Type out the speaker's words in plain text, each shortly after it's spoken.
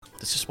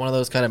it's just one of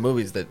those kind of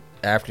movies that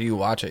after you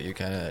watch it, you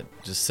kind of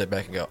just sit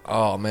back and go,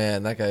 oh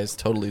man, that guy's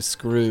totally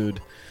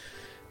screwed.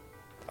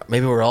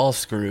 Maybe we're all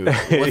screwed.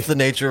 What's the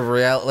nature of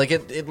reality? Like,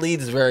 it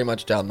leads very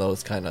much down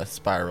those kind of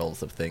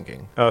spirals of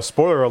thinking.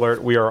 Spoiler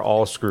alert, we are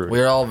all screwed.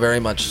 We're all very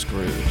much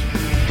screwed.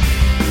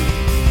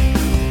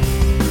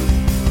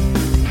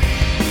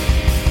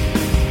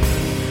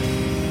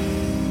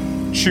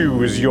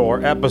 Choose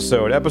your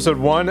episode. Episode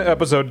 1,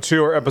 Episode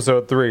 2, or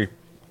Episode 3.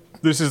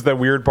 This is the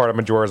weird part of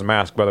Majora's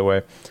Mask, by the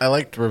way. I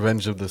liked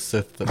Revenge of the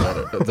Sith the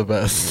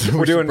best.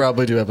 We're should doing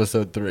probably do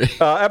Episode 3.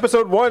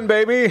 Episode 1,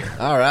 baby.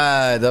 All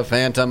right, the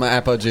Phantom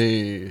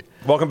Apogee.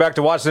 Welcome back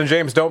to Watson and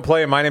James Don't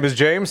Play. My name is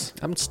James.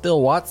 I'm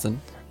still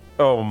Watson.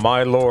 Oh,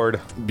 my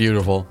lord.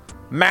 Beautiful.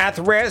 Math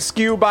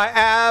Rescue by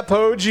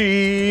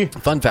Apogee.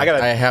 Fun fact,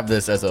 I have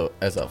this as a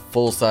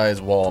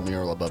full-size wall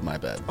mural above my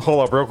bed.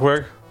 Hold up real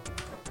quick.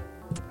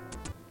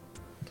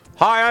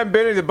 Hi, I'm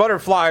Benny the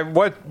Butterfly.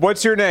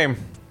 What's your name?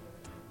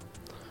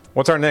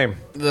 What's our name?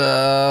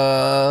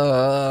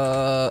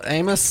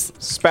 Amos?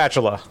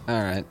 Spatula.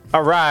 All right.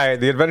 All right,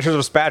 The Adventures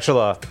of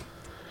Spatula.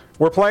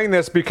 We're playing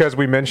this because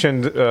we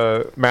mentioned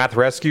Math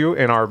Rescue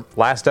in our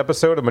last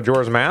episode of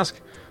Majora's Mask.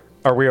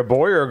 Are we a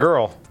boy or a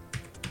girl?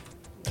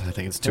 I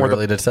think it's too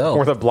early to tell.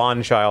 We're the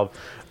blonde child.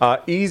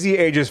 Easy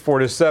ages 4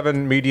 to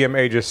 7, medium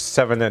ages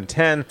 7 and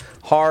 10,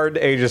 hard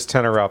ages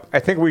 10 or up. I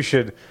think we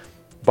should,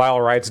 by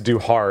all rights, do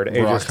hard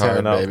ages rock 10 hard,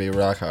 and up. baby,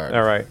 rock hard.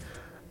 All right.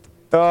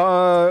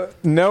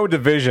 No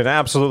division,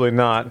 absolutely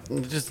not.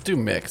 Just do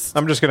mix.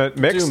 I'm just gonna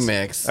mix. Do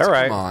mix. All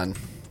right. Come on.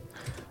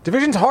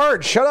 Division's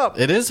hard. Shut up.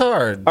 It is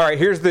hard. All right.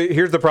 Here's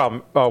the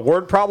problem.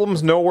 Word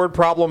problems, no word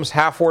problems,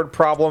 half word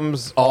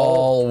problems.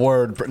 All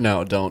word.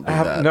 No, don't do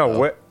that. No.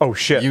 What? Oh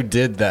shit. You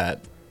did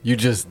that. You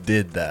just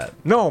did that.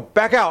 No.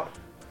 Back out.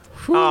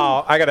 Whew.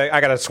 Oh, I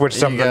gotta switch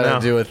something You gotta now.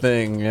 do a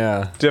thing.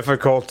 Yeah.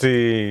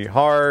 Difficulty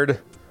hard,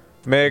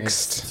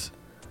 mixed.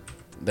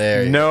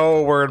 There.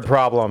 No word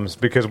problems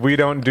because we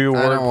don't do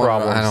word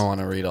problems. I don't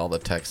want to read all the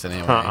text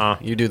anyway.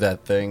 You do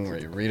that thing where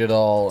you read it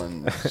all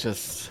and it's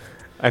just.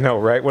 I know,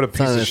 right? What a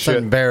piece of It's shit.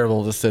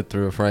 unbearable to sit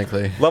through,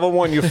 frankly. Level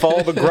 1, you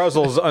follow the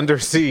Gruzzles under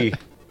sea.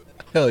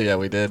 Hell yeah,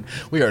 we did.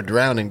 We are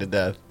drowning to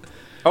death.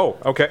 Oh,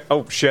 okay.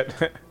 Oh, shit.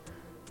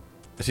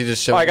 Is he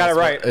just showing us? I got it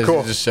right. Is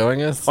Cool. he just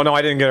showing us? Oh, no,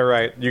 I didn't get it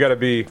right. You gotta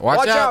be...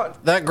 Watch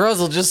out! That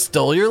Gruzzle just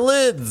stole your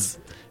lids.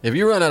 If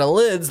you run out of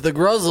lids, the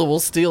Gruzzle will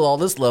steal all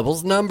this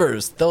level's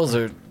numbers. Those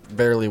are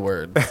barely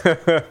words.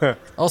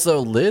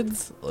 Also,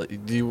 lids? Are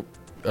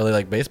they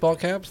like baseball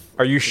caps?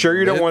 Are you sure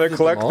you don't Lids want at to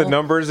collect the the mall?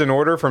 numbers in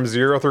order from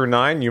 0 through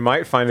 9? You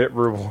might find it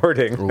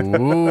rewarding.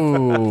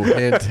 Ooh,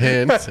 hint,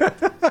 hint.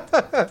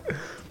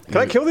 Can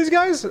I kill these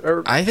guys?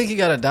 Or... I think you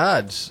got to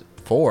dodge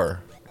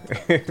 4.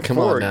 Come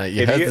Four, on now,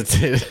 you idiot.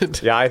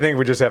 hesitated. Yeah, I think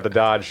we just have to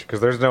dodge because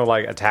there's no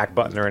like attack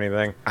button or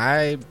anything.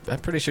 I'm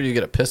pretty sure you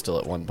get a pistol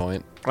at one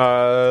point.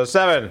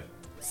 7.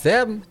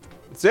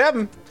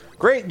 7.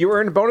 Great, you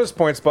earned bonus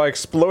points by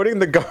exploding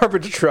the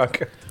garbage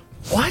truck,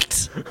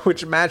 What?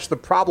 which matched the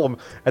problem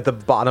at the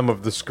bottom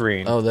of the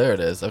screen. Oh, there it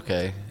is.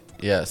 Okay.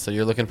 Yeah, so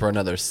you're looking for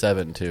another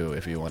 7 too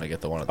if you want to get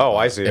the one at the Oh,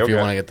 bottom. I see, If you okay.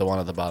 want to get the one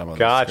at the bottom of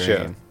Gotcha. the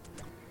screen.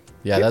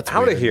 Yeah, Get that's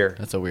outta weird. here.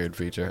 That's a weird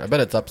feature. I bet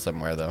it's up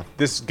somewhere though.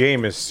 This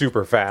game is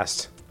super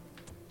fast.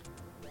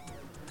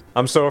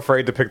 I'm so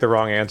afraid to pick the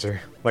wrong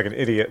answer, like an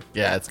idiot.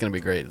 Yeah, it's gonna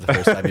be great the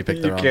first time you pick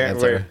the You wrong can't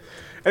answer. wait.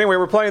 Anyway,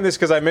 we're playing this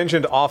because I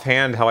mentioned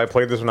offhand how I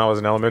played this when I was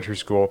in elementary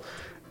school.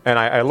 And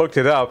I looked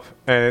it up,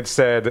 and it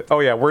said,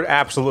 oh yeah, we're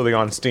absolutely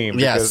on Steam.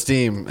 Yeah, because-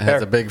 Steam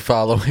has a big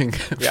following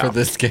Yeah. for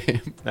this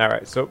game. All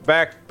right, so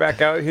back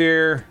out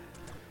here,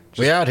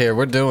 We out here,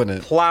 we're doing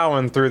it.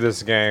 plowing through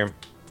this game.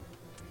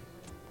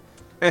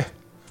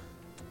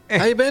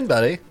 How you been,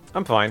 buddy?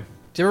 I'm fine.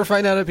 Did you ever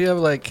find out if you have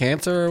like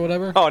cancer or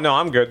whatever? Oh, no,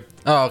 I'm good.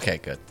 Oh, okay,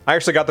 good. I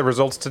actually got the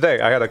results today.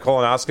 I had a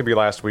colonoscopy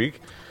last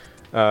week.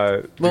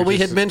 Well, we which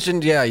had is-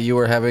 mentioned, yeah, you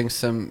were having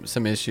some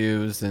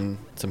issues and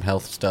some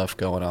health stuff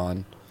going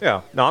on,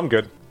 Yeah, no, I'm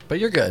good. but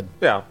you're good.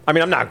 Yeah, I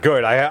mean, I'm not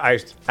good. I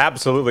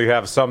absolutely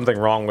have something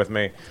wrong with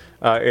me.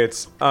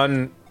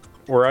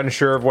 We're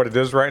unsure of what it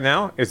is right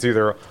now. It's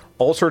either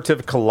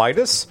ulcerative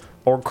colitis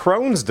or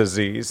Crohn's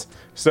disease.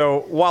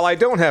 So while I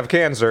don't have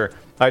cancer,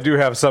 I do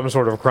have some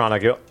sort of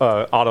chronic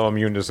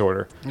autoimmune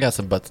disorder. You got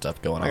some butt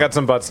stuff going on. I got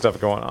some butt stuff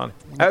going on,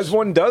 as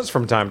one does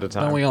from time to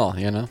Don't time. we all,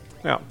 you know?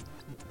 Yeah.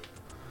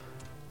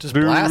 Just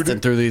Dude.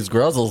 blasting through these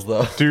Gruzzles,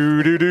 though.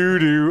 Do do do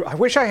do. I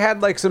wish I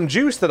had like some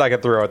juice that I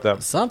could throw at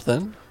them.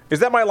 Something. Is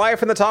that my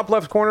life in the top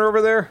left corner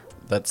over there?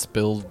 That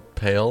spilled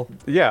pail?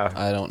 Yeah,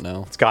 I don't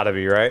know. it's got to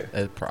be right.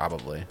 It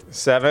probably.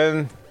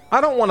 7. I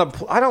don't want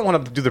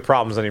to do the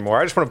problems anymore.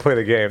 I just want to play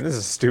the game. This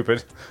is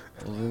stupid.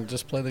 Well, then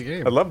just play the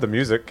game. I love the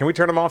music. Can we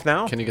turn them off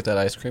now? Can you get that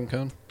ice cream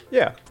cone?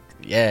 Yeah.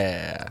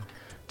 Yeah.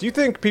 Do you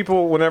think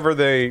people, whenever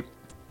they...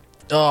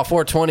 Oh,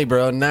 420,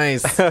 bro.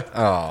 Nice.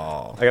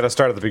 Oh. I got to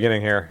start at the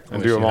beginning here and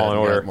Wish do them you all in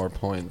hadn't got order. more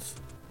points.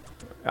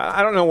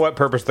 I don't know what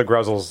purpose the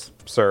Gruzzles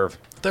serve.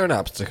 They're an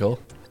obstacle.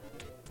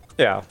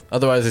 Yeah.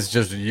 Otherwise, it's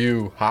just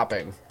you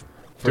hopping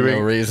for no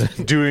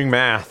reason. Doing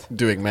math.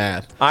 Doing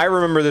math. I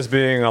remember this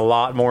being a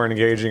lot more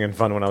engaging and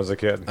fun when I was a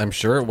kid. I'm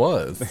sure it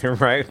was.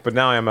 Right? But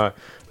now I'm a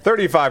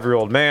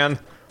 35-year-old man.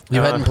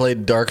 You hadn't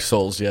played Dark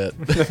Souls yet.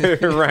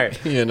 Right.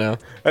 You know,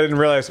 I didn't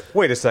realize.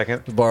 Wait a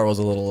second. the bar was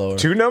a little lower.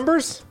 2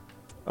 numbers?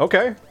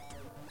 Okay.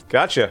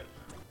 Gotcha.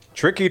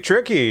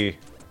 Tricky.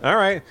 All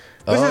right.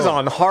 This is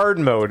on hard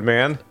mode,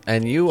 man.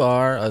 And you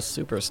are a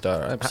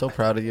superstar. I'm so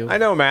proud of you. I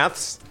know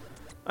maths.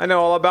 I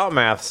know all about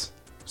maths.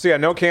 So yeah,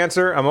 no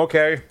cancer. I'm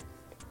okay.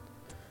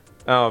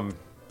 I'm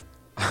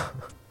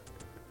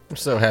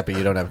so happy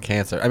you don't have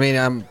cancer. I mean,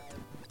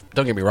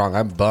 don't get me wrong,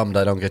 I'm bummed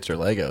I don't get your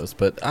Legos,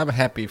 but I'm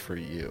happy for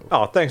you.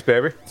 Oh, thanks,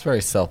 baby. It's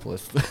very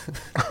selfless.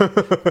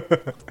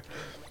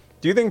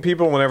 Do you think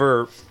people,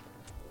 whenever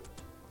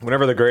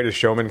The Greatest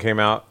Showman came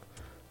out,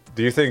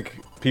 do you think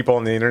people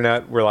on the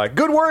internet were like,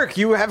 "Good work!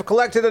 You have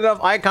collected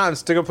enough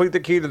icons to complete the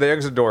key to the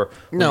exit door"?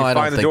 No, I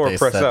don't think they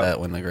press said up.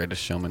 that when The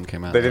Greatest Showman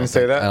came out. They didn't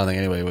say that? I don't think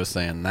anybody was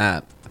saying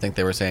that. I think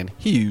they were saying,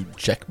 Hugh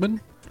Jackman.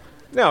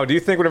 No, do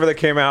you think whenever they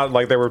came out,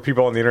 like there were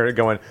people on the internet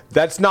going,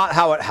 "That's not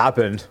how it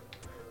happened.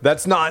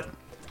 That's not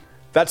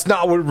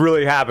what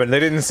really happened. They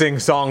didn't sing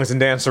songs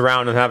and dance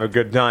around and have a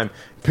good time.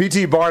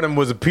 P.T. Barnum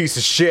was a piece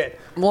of shit."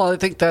 Well, I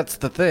think that's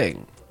the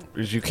thing.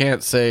 Is you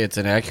can't say it's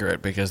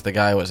inaccurate because the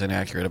guy was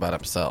inaccurate about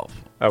himself.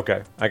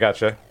 Okay, I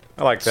gotcha.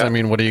 I like that. So, I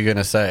mean, what are you going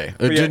to say?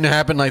 It didn't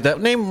happen like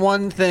that. Name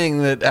one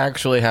thing that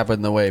actually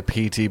happened the way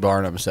P.T.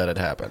 Barnum said it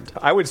happened.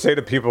 I would say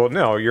to people,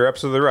 no, you're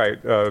absolutely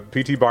right.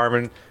 P.T.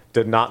 Barnum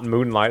did not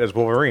moonlight as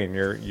Wolverine.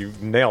 You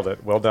nailed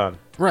it. Well done.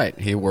 Right.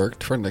 He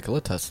worked for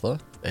Nikola Tesla,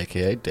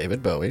 a.k.a.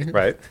 David Bowie.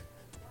 Right.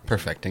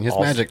 Perfecting his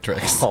magic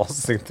tricks. All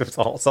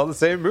saw the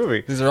same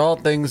movie. These are all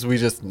things we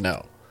just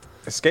know.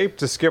 Escape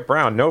to skip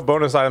round. No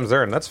bonus items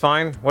earned. That's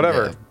fine.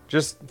 Whatever. Yeah.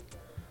 Just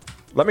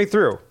let me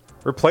through.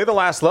 Replay the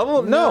last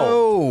level?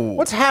 No.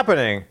 What's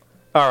happening?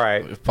 All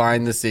right.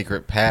 Find the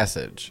secret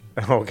passage.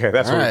 Okay,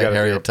 that's All what we right, got to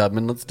Harriet do.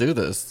 Tubman, let's do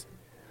this.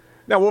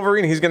 Now,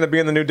 Wolverine, he's going to be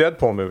in the new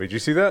Deadpool movie. Did you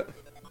see that?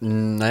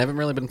 I haven't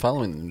really been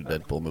following the new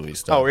Deadpool movie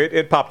stuff. Oh,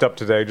 it popped up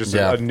today. Just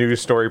Yeah. a news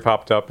story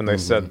popped up, and they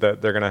said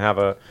that they're going to have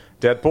a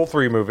Deadpool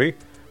 3 movie.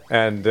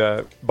 And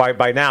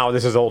by now,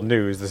 this is old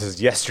news. This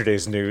is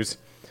yesterday's news.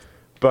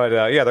 But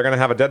yeah, they're going to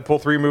have a Deadpool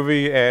 3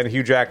 movie, and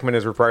Hugh Jackman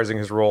is reprising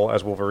his role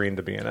as Wolverine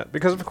to be in it.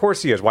 Because of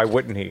course he is. Why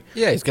wouldn't he?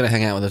 Yeah, he's going to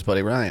hang out with his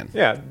buddy Ryan.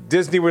 Yeah,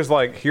 Disney was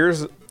like,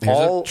 here's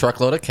all a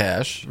truckload of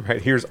cash.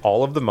 right, here's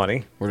all of the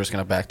money, We're just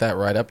going to back that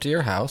right up to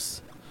your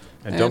house.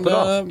 and dump it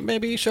off.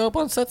 Maybe show up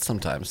on set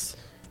sometimes.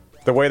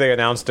 The way they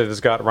announced it has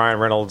got Ryan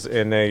Reynolds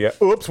in a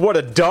oops, what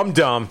a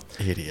dum-dum.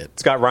 Idiot.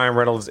 It's got Ryan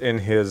Reynolds in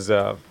his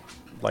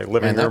like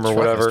living Man, that room or truck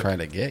whatever. is trying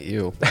to get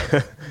you.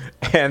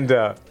 And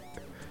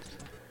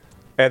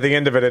at the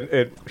end of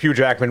it, Hugh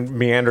Jackman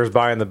meanders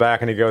by in the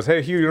back, and he goes,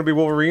 "Hey, Hugh, you gonna be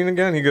Wolverine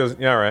again?" He goes,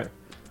 "Yeah, all right.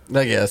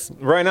 I guess.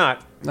 Why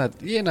not?"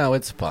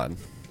 It's fun.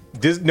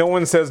 No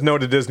one says no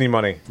to Disney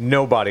money.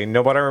 Nobody.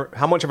 No matter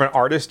how much of an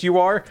artist you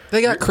are.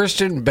 They got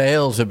Christian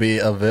Bale to be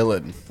a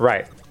villain.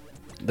 Right.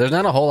 There's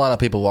not a whole lot of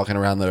people walking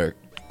around that are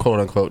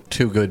quote-unquote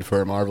too good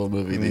for a Marvel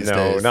movie these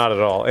days. No, not at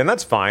all. And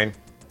that's fine.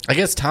 I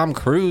guess Tom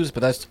Cruise, but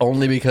that's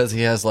only because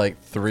he has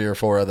like 3 or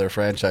 4 other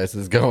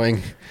franchises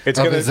going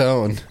of his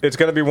own. It's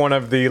going to be one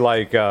of the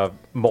like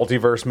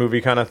multiverse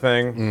movie kind of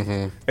thing.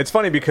 Mm-hmm. It's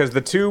funny because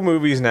the 2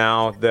 movies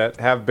now that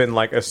have been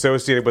like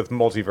associated with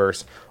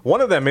multiverse,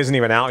 one of them isn't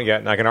even out yet,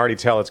 and I can already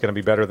tell it's going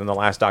to be better than the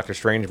last Doctor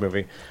Strange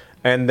movie.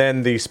 And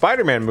then the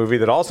Spider-Man movie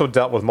that also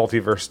dealt with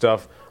multiverse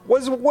stuff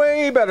was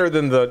way better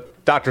than the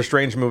Doctor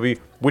Strange movie,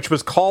 which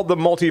was called the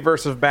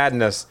Multiverse of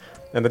Madness.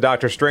 And the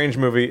Doctor Strange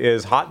movie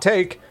is, hot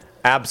take,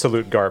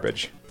 absolute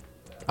garbage.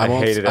 I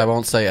hated it. I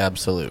won't say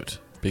absolute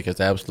because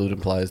absolute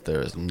implies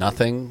there is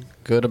nothing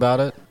good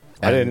about it.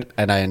 And,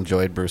 I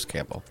enjoyed Bruce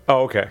Campbell.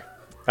 Oh, okay.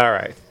 All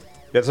right.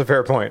 That's a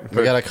fair point.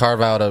 We got to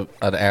carve out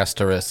an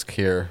asterisk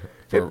here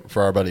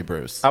for our buddy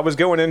Bruce. I was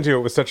going into it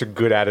with such a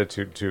good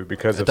attitude, too,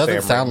 because of Sam Raimi. It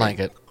doesn't sound like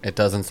it. It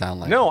doesn't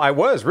sound like it. No, I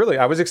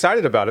was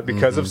excited about it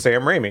because of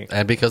Sam Raimi.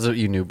 And because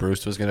you knew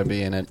Bruce was going to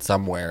be in it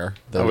somewhere.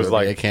 There was would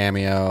like be a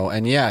cameo.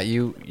 And yeah,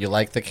 you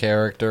like the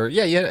character.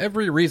 Yeah, you had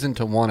every reason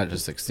to want it to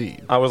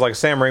succeed. I was like,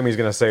 Sam Raimi's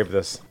going to save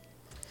this.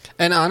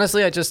 And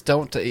honestly, I just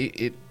don't...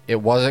 It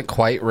wasn't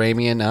quite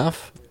Raimi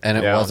enough, and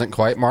it wasn't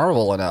quite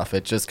Marvel enough.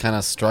 It just kind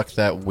of struck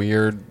that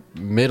weird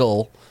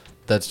middle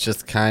that's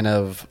just kind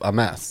of a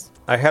mess.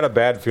 I had a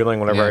bad feeling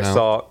whenever I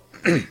saw,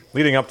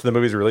 leading up to the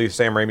movie's release,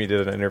 Sam Raimi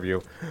did an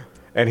interview,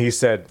 and he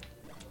said,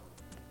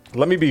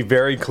 let me be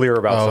very clear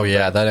about something. Oh,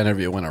 yeah, that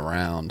interview went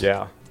around.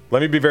 Yeah. Let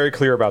me be very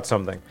clear about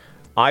something.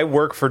 I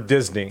work for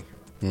Disney,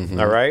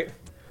 all right?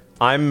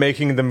 I'm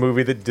making the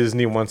movie that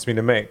Disney wants me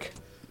to make.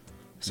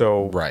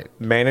 So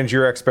manage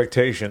your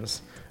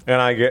expectations.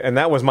 And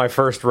that was my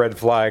first red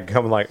flag.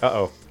 I'm like,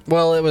 uh-oh.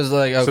 Well, it was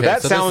like, okay, so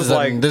that sounds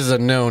like this is a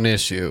known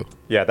issue.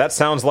 Yeah, that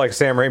sounds like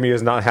Sam Raimi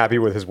is not happy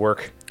with his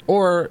work.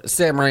 Or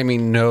Sam Raimi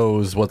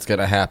knows what's going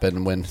to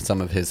happen when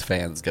some of his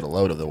fans get a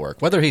load of the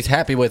work. Whether he's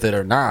happy with it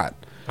or not,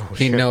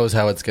 he knows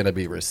how it's going to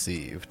be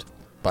received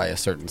by a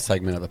certain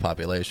segment of the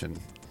population.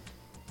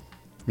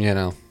 You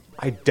know?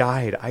 I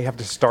died. I have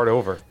to start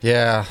over.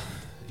 Yeah.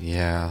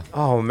 Yeah.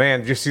 Oh man,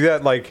 did you see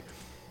that? Like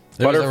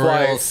There was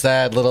butterfly. a real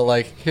sad little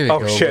like, here you Oh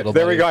go, shit! little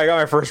There we buddy. go. I got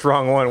my first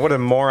wrong one. What a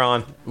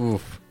moron.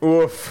 Oof.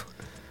 Oof.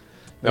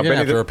 Now, You're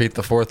going to have to repeat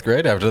the 4th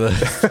grade after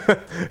this.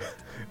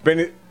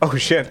 Benny. Oh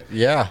shit.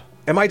 Yeah.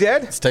 Am I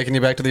dead? It's taking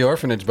you back to the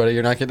orphanage, buddy.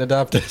 You're not getting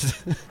adopted.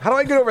 How do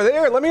I get over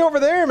there? Let me over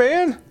there,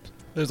 man.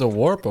 There's a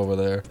warp over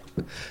there.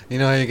 You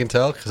know how you can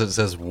tell? Because it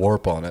says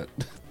warp on it.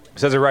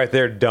 Says it right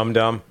there, dum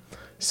dum.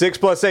 6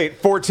 + 8,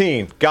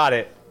 14. Got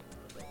it.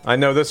 I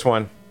know this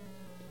one.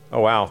 Oh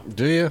wow.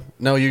 Do you?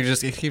 No,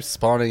 it keeps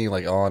spawning you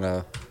like on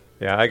a...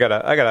 Yeah,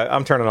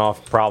 I'm turning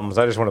off problems.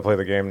 I just want to play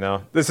the game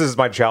now. This is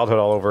my childhood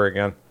all over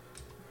again.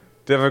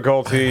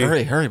 Difficulty.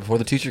 Hurry before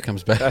the teacher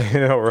comes back. I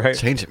know, right?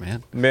 Change it,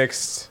 man.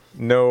 Mixed.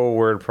 No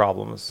word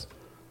problems.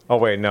 Oh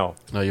wait, no.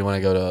 No, you want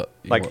to go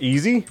to...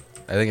 Easy?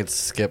 I think it's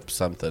skip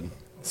something.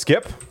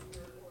 Skip?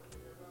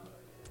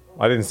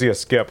 I didn't see a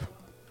skip.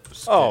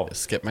 Oh.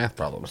 Skip math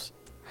problems.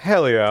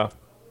 Hell yeah.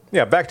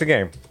 Yeah, back to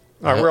game.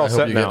 All right, we're all I hope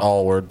set you now. get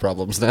all word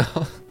problems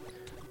now.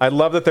 I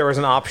love that there was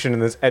an option in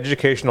this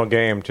educational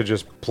game to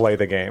just play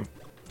the game.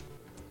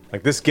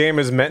 Like, this game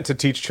is meant to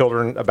teach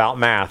children about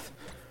math.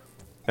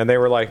 And they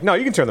were like, no,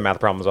 you can turn the math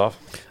problems off.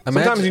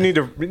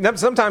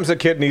 Sometimes a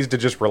kid needs to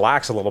just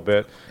relax a little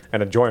bit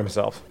and enjoy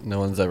himself. No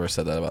one's ever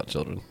said that about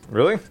children.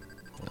 Really?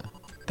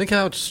 Think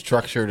how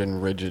structured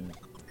and rigid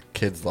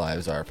kids'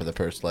 lives are for the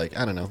first,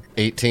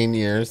 18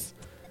 years.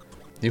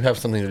 You have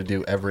something to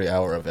do every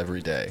hour of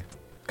every day.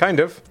 Kind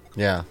of.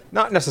 Yeah,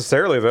 Not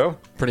necessarily, though.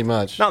 pretty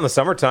much. Not in the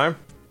summertime.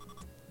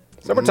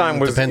 Summertime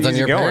was Depends on easy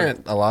your going.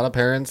 parent. A lot of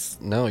parents,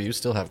 no, you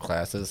still have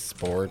classes,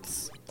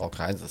 sports, all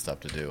kinds of stuff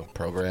to do.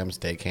 Programs,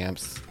 day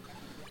camps,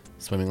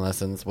 swimming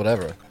lessons,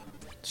 whatever.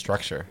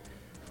 Structure.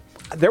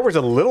 There was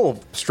a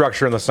little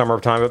structure in the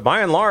summertime, but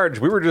by and large,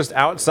 we were just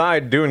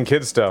outside doing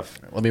kid stuff.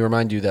 Let me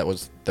remind you that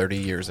was 30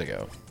 years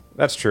ago.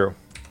 That's true.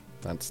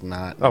 That's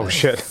not... Oh,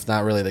 shit. It's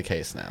not really the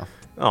case now.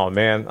 Oh,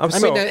 man. I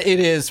mean, it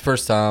is for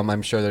some.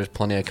 I'm sure there's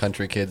plenty of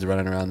country kids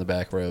running around the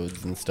back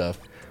roads and stuff.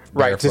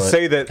 Right, to barefoot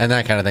say that- and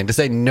that kind of thing. To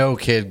say no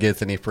kid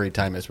gets any free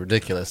time is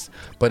ridiculous.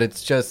 But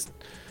it's just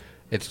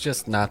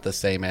not the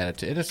same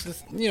attitude. It's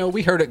just,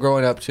 we heard it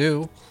growing up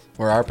too,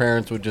 where our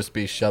parents would just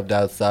be shoved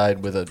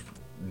outside with a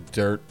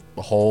dirt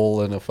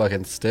hole and a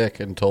fucking stick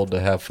and told to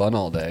have fun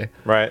all day.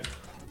 Right.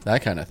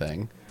 That kind of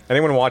thing.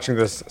 Anyone watching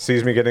this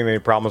sees me getting any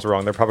problems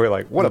wrong, they're probably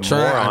like, what a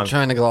moron. I'm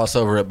trying to gloss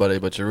over it, buddy,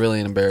 but you're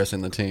really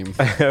embarrassing the team.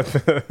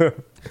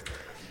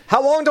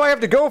 How long do I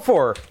have to go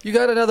for? You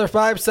got another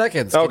 5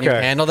 seconds. Can you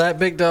Okay. handle that,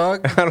 big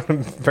dog?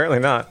 Apparently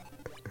not.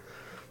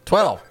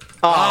 12.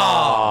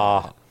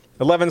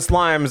 11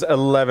 slimes,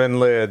 11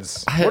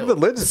 lids. What do the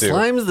lids do?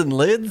 Slimes and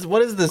lids?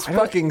 What is this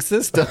fucking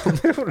system?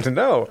 I don't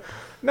know.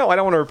 No, I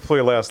don't want to play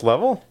last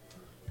level.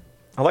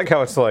 I like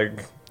how it's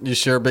like You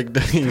sure, big?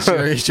 You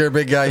sure,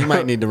 big guy? You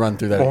might need to run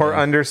through that. more again.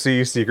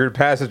 undersea secret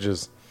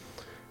passages.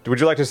 Would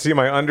you like to see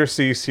my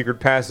undersea secret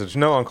passage?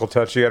 No, Uncle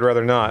Touchy, I'd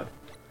rather not.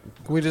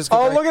 Can we just? Go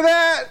Oh, back? look at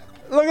that!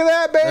 Look at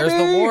that, baby!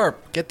 There's the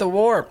warp. Get the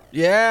warp.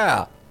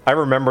 Yeah, I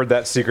remembered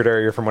that secret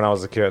area from when I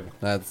was a kid.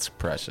 that's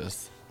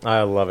precious.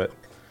 I love it.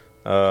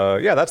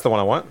 Yeah, that's the one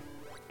I want.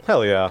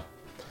 Hell yeah.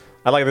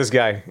 I like this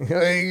guy.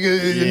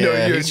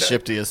 Yeah, he's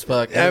shifty as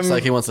fuck. Looks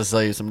like he wants to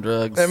sell you some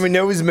drugs. I'm a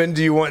noseman.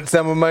 Do you want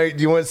some of my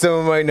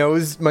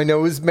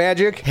nose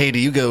magic? Hey, do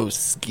you go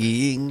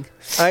skiing?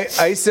 I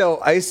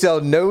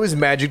sell nose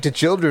magic to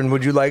children.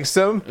 Would you like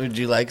some? Would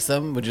you like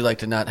some? Would you like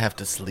to not have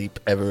to sleep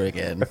ever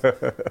again?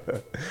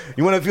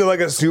 You want to feel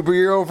like a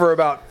superhero for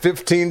about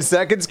 15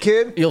 seconds,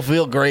 kid? You'll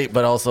feel great,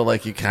 but also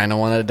like you kind of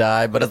want to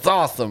die. But it's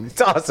awesome. It's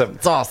awesome.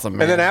 It's awesome,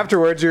 man. And then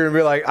afterwards, you're gonna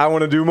be like, I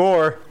want to do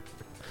more.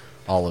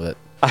 all of it.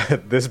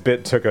 This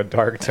bit took a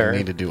dark I turn.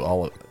 need to do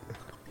all of it.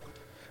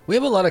 We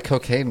have a lot of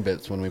cocaine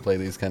bits when we play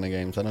these kind of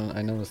games.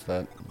 I noticed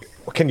that.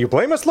 Can you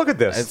blame us? Look at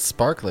this. It's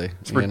sparkly.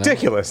 It's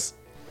ridiculous.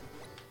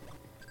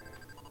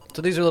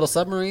 So these are little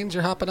submarines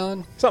you're hopping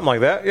on? Something like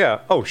that.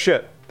 Yeah. Oh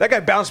shit! That guy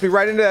bounced me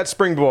right into that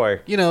spring boy.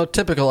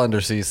 Typical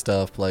undersea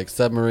stuff like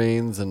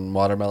submarines and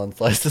watermelon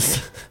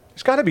slices.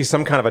 There's got to be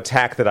some kind of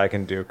attack that I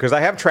can do because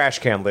I have trash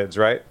can lids,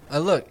 right?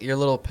 Look, your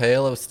little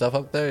pail of stuff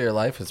up there, your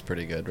life is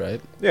pretty good, right?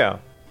 Yeah.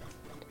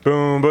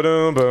 Boom,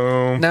 ba-doom,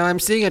 boom. Now I'm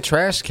seeing a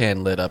trash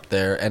can lid up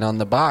there, and on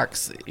the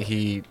box,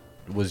 he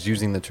was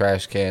using the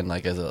trash can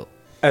like as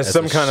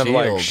Some a kind of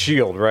like shield.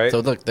 shield, right? So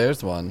look,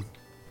 there's one.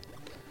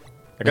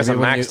 I guess I'm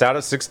maybe when maxed out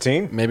at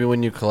 16. Maybe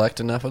when you collect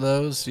enough of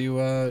those, you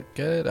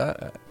get it.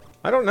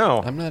 I don't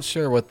know. I'm not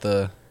sure what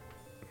the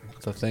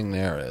thing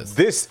there is.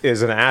 This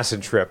is an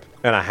acid trip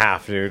and a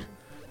half, dude.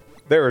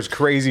 There is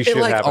crazy shit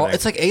happening.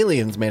 It's like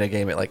Aliens made a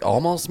game. It like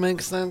almost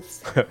makes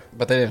sense,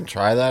 but they didn't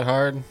try that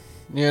hard.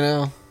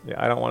 Yeah,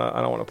 I don't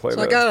want to play It's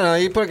this. like, I don't know.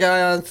 You put a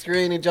guy on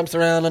screen, he jumps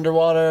around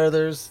underwater.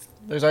 There's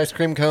ice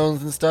cream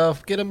cones and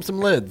stuff. Get him some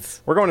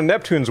lids. We're going to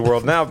Neptune's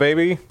world now,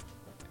 baby.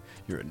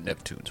 You're in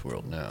Neptune's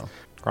world now.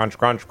 Crunch,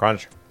 crunch,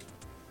 crunch.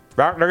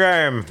 Back the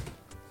game.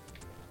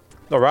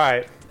 All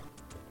right,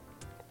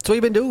 So what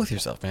you been doing with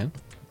yourself, man?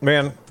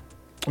 man.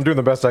 I'm doing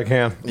the best I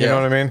can. You know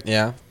what I mean?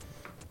 Yeah.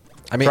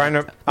 I mean,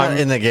 not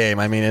in the game.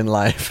 I mean, in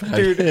life.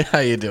 Dude. How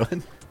you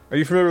doing? Are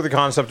you familiar with the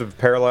concept of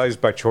paralyzed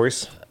by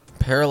choice?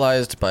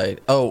 Paralyzed by...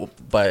 I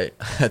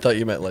thought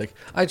you meant like,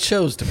 I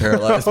chose to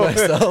paralyze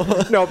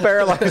myself. No,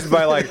 paralyzed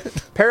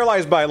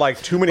by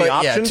like too many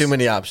options. Yeah, too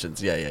many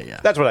options.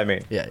 Yeah. That's what I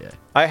mean. Yeah.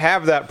 I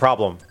have that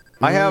problem.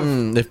 I have...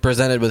 If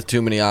presented with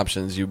too many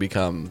options, you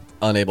become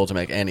unable to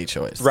make any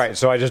choice. Right,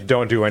 so I just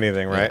don't do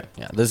anything, right?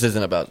 Yeah. This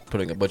isn't about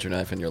putting a butcher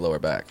knife in your lower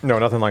back. No,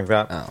 nothing like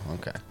that. Oh,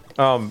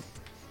 okay.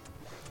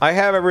 I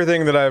have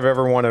everything that I've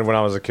ever wanted when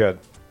I was a kid,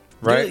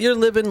 right? You're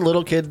living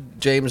little kid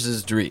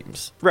James's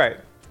dreams. Right.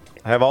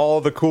 I have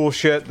all the cool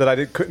shit that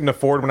I couldn't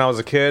afford when I was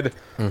a kid,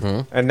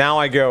 and now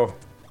I go,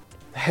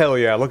 hell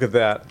yeah, look at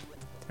that.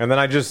 And then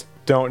I just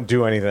don't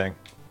do anything.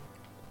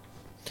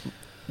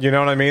 You know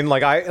what I mean?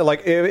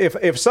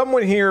 If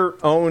someone here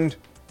owned,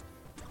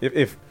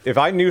 if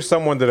I knew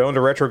someone that owned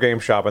a retro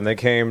game shop and they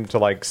came to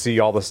like see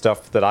all the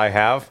stuff that I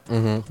have,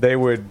 they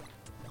would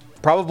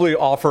probably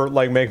offer,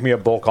 like, make me a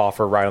bulk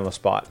offer right on the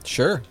spot.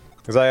 Sure.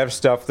 Because I have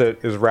stuff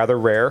that is rather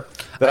rare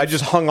that I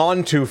just hung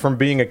on to from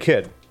being a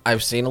kid.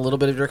 I've seen a little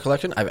bit of your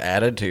collection. I've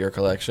added to your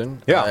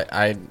collection.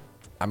 Yeah.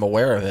 I'm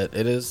aware of it.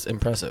 It is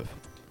impressive.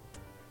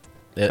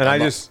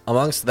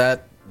 Amongst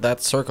that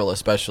circle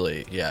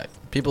especially, yeah,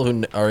 people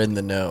who are in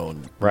the know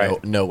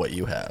know what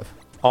you have.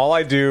 All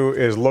I do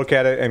is look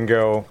at it and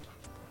go,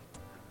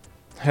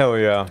 hell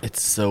yeah.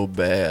 It's so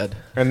bad.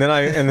 And then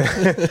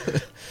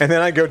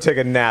I go take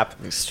a nap.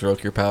 You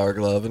stroke your power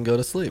glove and go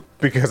to sleep.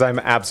 Because I'm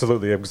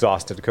absolutely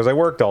exhausted because I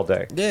worked all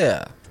day.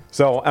 Yeah.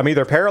 So I'm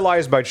either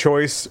paralyzed by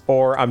choice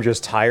or I'm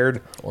just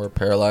tired. Or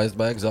paralyzed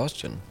by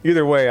exhaustion.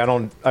 Either way,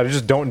 I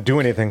just don't do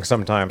anything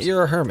sometimes.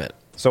 You're a hermit.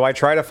 So I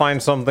try to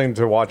find something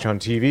to watch on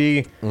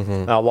TV.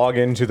 I'll log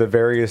into the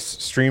various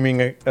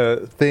streaming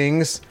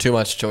things. Too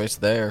much choice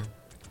there.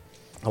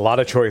 A lot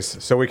of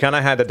choice. So we kind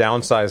of had to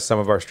downsize some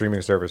of our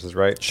streaming services,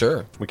 right?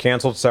 Sure. We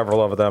canceled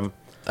several of them.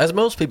 As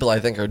most people, I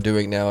think, are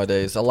doing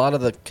nowadays. A lot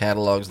of the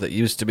catalogs that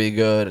used to be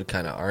good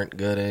kind of aren't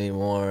good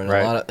anymore. And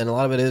right. a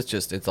lot of it is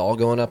just, it's all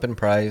going up in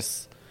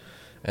price.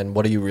 And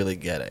what are you really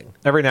getting?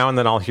 Every now and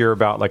then I'll hear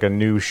about like a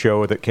new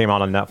show that came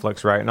out on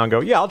Netflix, right? And I'll go,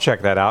 yeah, I'll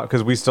check that out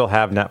because we still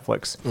have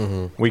Netflix.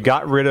 We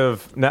got rid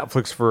of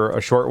Netflix for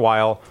a short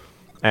while,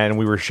 and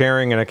we were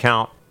sharing an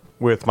account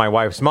with my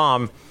wife's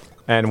mom.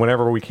 And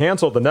whenever we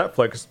canceled the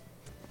Netflix,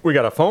 we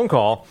got a phone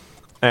call,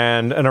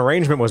 and an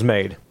arrangement was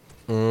made.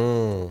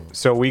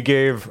 So we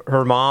gave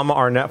her mom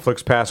our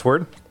Netflix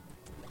password,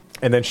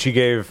 and then she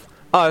gave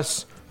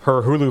us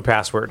her Hulu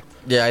password.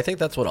 Yeah, I think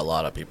that's what a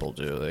lot of people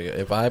do. Like,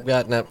 if I've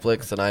got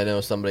Netflix and I know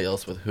somebody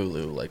else with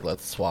Hulu, like,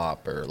 let's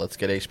swap, or let's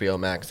get HBO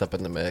Max up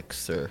in the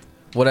mix, or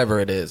whatever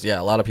it is. Yeah,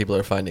 a lot of people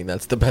are finding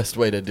that's the best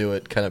way to do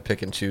it, kind of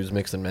pick and choose,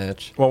 mix and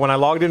match. Well, when I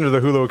logged into the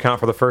Hulu account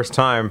for the first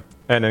time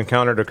and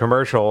encountered a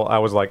commercial, I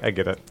was like, I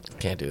get it.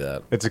 Can't do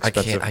that. It's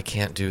expensive. I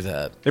can't do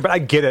that. Yeah, but I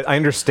get it. I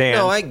understand.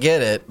 No, I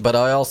get it, but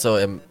I also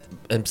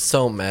am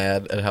so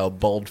mad at how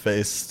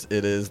bold-faced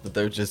it is that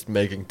they're just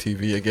making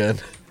TV again.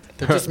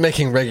 They're just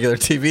making regular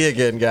TV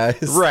again,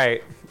 guys.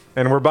 Right.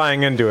 And we're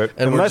buying into it.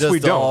 And unless we're just we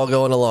don't. all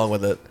going along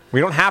with it.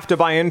 We don't have to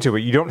buy into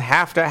it. You don't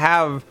have to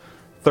have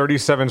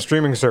 37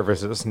 streaming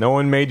services. No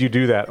one made you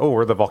do that. Oh,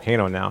 we're the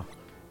volcano now.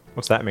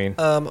 What's that mean?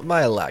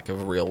 My lack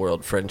of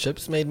real-world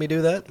friendships made me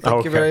do that.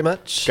 Thank you very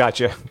much.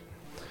 Gotcha.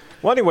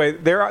 Well, anyway,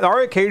 there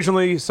are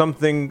occasionally some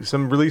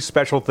really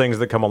special things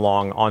that come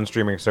along on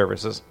streaming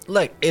services.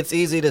 Look, it's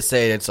easy to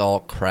say it's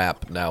all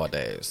crap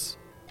nowadays.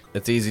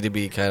 It's easy to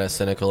be kind of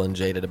cynical and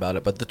jaded about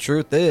it, but the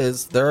truth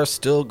is, there are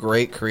still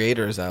great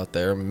creators out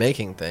there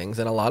making things,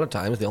 and a lot of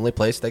times the only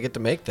place they get to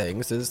make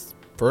things is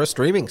for a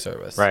streaming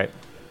service. Right.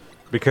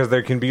 Because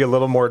there can be a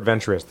little more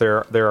adventurous.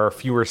 There are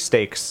fewer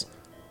stakes.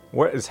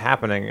 What is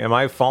happening? Am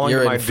I falling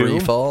to my doom? You're in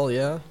free fall,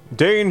 yeah.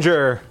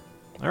 Danger!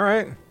 All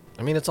right.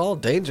 I mean, it's all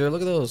danger.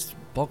 Look at those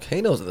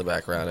volcanoes in the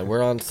background, and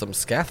we're on some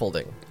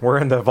scaffolding. We're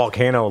in the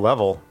volcano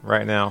level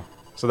right now,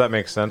 so that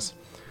makes sense.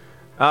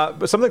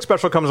 But something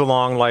special comes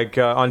along, like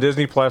on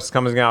Disney Plus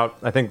coming out,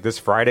 I think this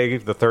Friday,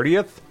 the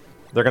 30th.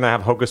 They're going to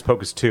have Hocus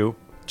Pocus 2.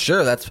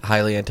 Sure, that's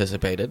highly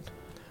anticipated.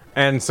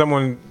 And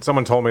someone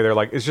told me, they're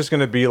like, it's just going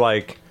to be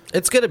like...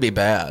 It's going to be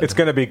bad. It's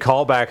going to be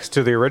callbacks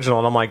to the original.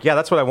 And I'm like, yeah,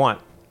 that's what I want.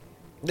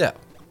 Yeah.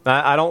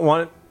 I don't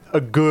want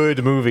a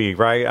good movie,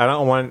 right? I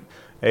don't want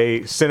a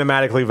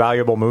cinematically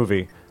valuable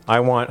movie. I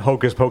want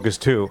Hocus Pocus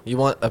 2. You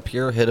want a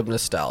pure hit of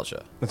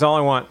nostalgia. That's all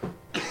I want.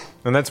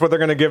 And that's what they're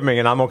going to give me,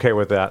 and I'm okay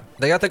with that.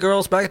 They got the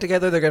girls back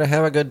together, they're going to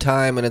have a good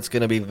time, and it's going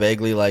to be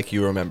vaguely like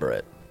you remember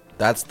it.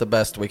 That's the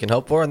best we can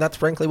hope for, and that's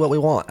frankly what we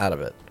want out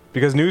of it.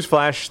 Because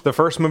newsflash, the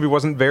first movie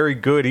wasn't very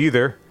good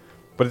either,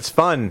 but it's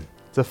fun.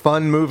 It's a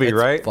fun movie,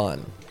 right? It's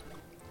fun.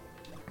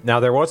 Now,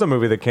 there was a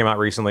movie that came out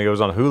recently, it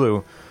was on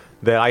Hulu,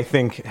 that I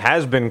think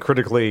has been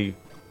critically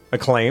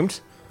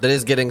acclaimed. That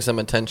is getting some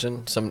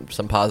attention, some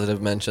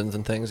positive mentions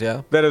and things,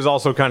 yeah? That is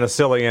also kind of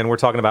silly, and we're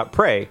talking about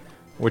Prey,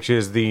 which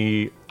is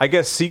the, I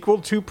guess, sequel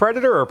to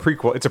Predator or a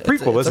prequel? It's a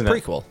prequel, isn't it?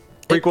 It's a prequel.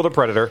 Prequel to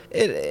Predator.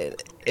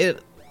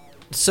 It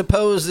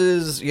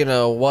supposes,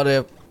 what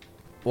if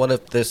what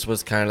if this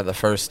was kind of the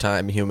first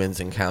time humans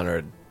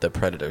encountered the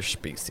predator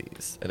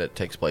species, and it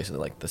takes place in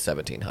like the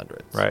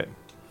 1700s? Right.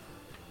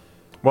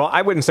 Well,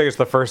 I wouldn't say it's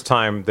the first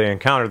time they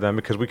encountered them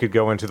because we could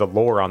go into the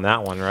lore on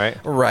that one, right?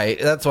 Right.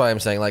 That's why I'm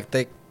saying like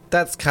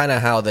that's kind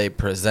of how they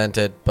present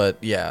it, but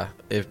yeah,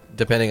 if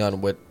depending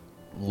on what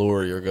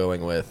lure you're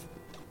going with,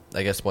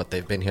 I guess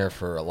they've been here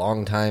for a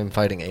long time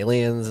fighting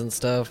aliens and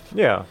stuff.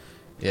 Yeah.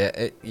 Yeah,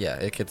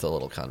 it gets a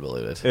little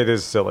convoluted. It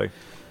is silly.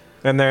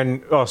 And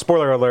then,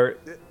 spoiler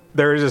alert,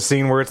 there is a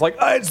scene where it's like,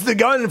 it's the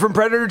gun from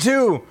Predator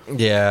 2.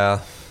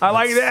 Yeah. I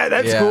like that.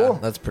 That's cool.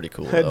 That's pretty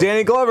cool. Though.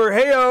 Danny Glover,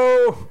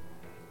 hey-o!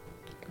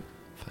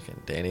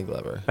 Fucking Danny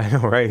Glover. I know,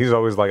 right? He's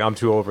always like, I'm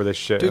too old for this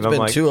shit. Dude's and I'm been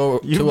like, too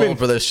old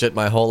for this shit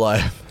my whole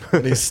life,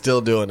 and he's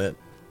still doing it.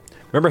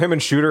 Remember him in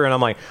Shooter? And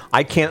I'm like,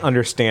 I can't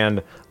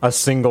understand a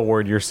single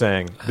word you're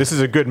saying. This is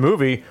a good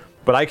movie,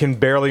 but I can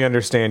barely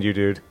understand you,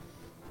 dude.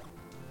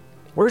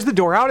 Where's the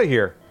door out of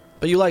here?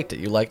 But you liked it.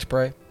 You liked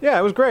Prey? Yeah,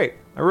 it was great.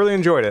 I really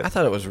enjoyed it. I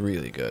thought it was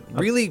really good.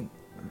 Really,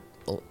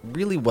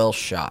 really well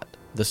shot.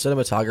 The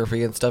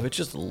cinematography and stuff, it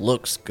just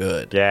looks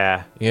good.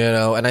 Yeah. You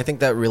know, and I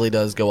think that really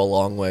does go a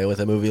long way with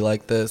a movie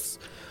like this,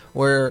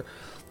 where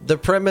the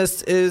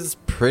premise is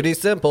pretty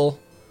simple,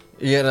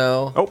 you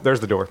know. Oh, there's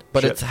the door.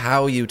 But Shit. it's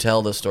how you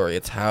tell the story.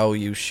 It's how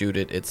you shoot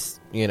it. It's,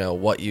 you know,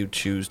 what you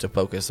choose to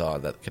focus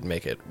on that could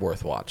make it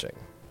worth watching.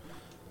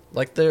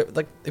 Like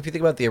if you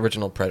think about the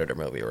original Predator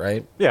movie,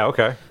 right? Yeah,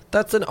 okay.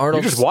 That's an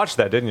Arnold. You just watched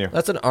that, didn't you?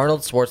 That's an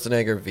Arnold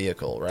Schwarzenegger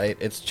vehicle, right?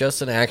 It's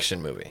just an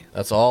action movie.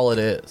 That's all it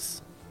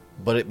is.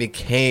 But it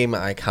became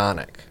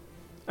iconic.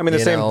 I mean,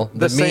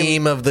 the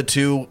meme of the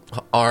two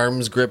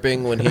arms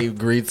gripping when he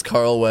greets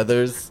Carl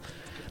Weathers.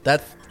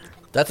 That's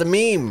a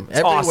meme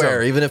everywhere,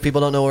 awesome. even if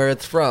people don't know where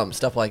it's from.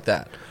 Stuff like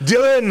that.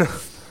 Dylan!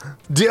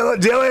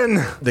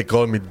 They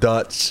call me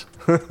Dutch.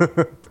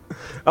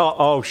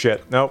 Oh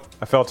shit! Nope,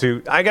 I fell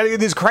too. I gotta get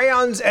these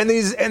crayons and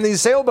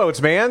these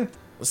sailboats, man.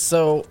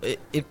 So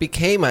it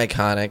became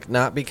iconic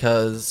not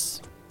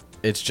because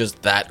it's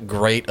just that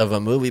great of a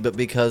movie, but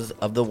because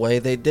of the way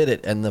they did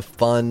it and the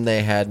fun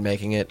they had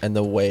making it and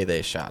the way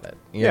they shot it.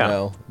 You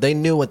know, they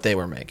knew what they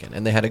were making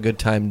and they had a good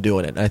time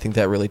doing it. And I think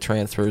that really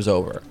transfers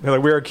over.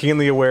 Like, we are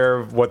keenly aware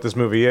of what this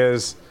movie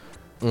is.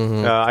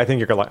 Mm-hmm. I think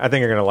you're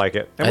gonna like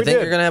it. And I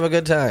think you're gonna have a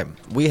good time.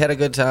 We had a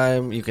good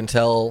time. You can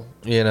tell,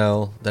 you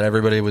know, that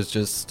everybody was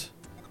just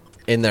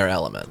in their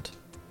element.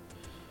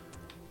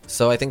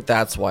 So I think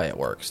that's why it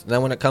works.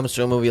 Then when it comes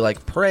to a movie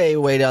like Prey,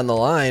 way down the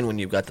line, when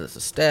you've got this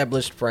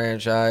established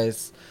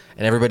franchise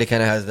and everybody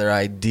kind of has their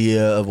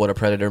idea of what a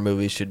Predator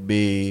movie should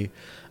be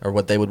or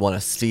what they would want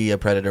to see a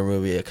Predator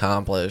movie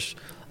accomplish,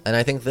 and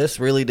I think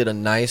this really did a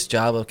nice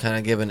job of kind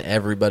of giving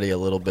everybody a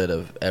little bit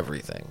of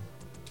everything.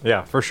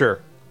 Yeah, for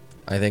sure.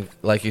 I think,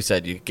 like you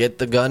said, you get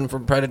the gun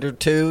from Predator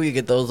 2, you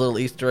get those little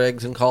Easter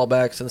eggs and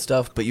callbacks and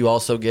stuff, but you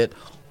also get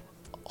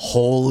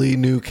wholly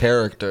new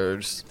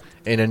characters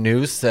in a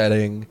new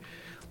setting,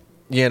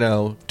 you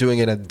know, doing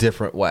it a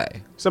different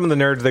way. Some of the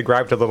nerds, they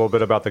griped a little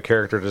bit about the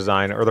character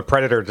design, or the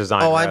Predator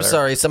design. Oh, I'm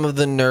sorry. Some of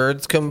the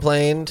nerds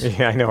complained.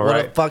 Yeah, I know, right?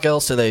 What the fuck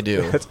else do they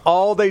do? That's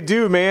all they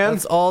do, man.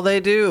 That's all they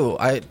do.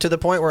 To the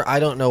point where I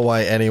don't know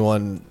why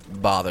anyone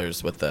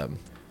bothers with them.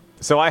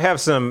 So I have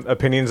some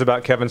opinions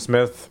about Kevin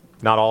Smith.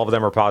 Not all of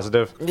them are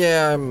positive.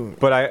 Yeah,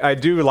 but I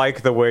do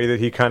like the way that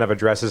he kind of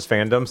addresses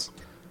fandoms,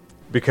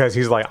 because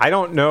he's like, I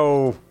don't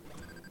know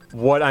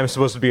what I'm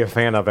supposed to be a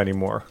fan of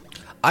anymore.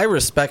 I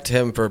respect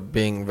him for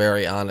being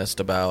very honest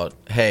about,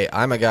 hey,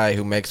 I'm a guy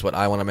who makes what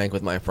I want to make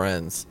with my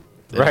friends.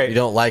 Right. If you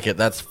don't like it,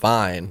 that's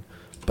fine.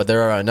 But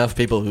there are enough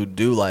people who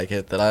do like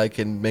it that I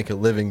can make a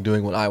living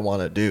doing what I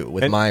want to do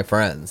with my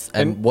friends.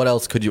 And what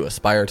else could you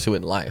aspire to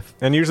in life?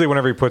 And usually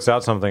whenever he puts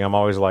out something, I'm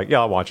always like, yeah,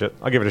 I'll watch it.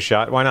 I'll give it a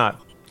shot. Why not?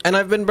 And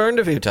I've been burned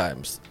a few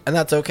times, and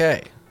that's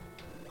okay.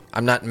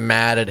 I'm not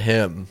mad at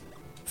him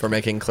for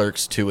making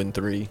Clerks 2 and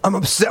 3. I'm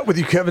upset with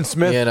you, Kevin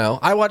Smith. You know,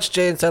 I watched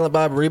Jay and Silent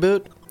Bob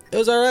reboot. It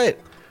was all right.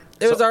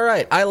 It was all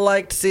right. I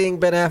liked seeing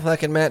Ben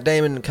Affleck and Matt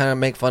Damon kind of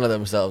make fun of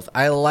themselves.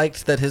 I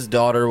liked that his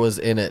daughter was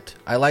in it.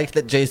 I liked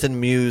that Jason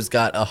Mewes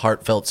got a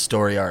heartfelt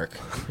story arc.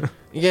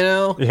 You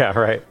know? Yeah,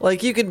 right.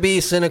 Like, you can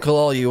be cynical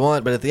all you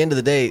want, but at the end of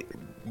the day,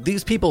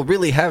 these people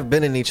really have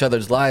been in each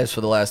other's lives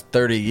for the last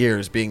 30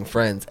 years being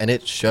friends, and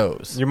it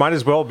shows. You might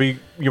as well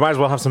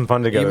have some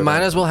fun together. You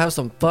might as well have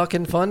some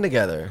fucking fun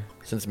together.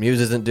 Since Mewes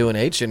isn't doing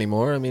H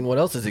anymore, I mean, what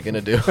else is he going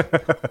to do?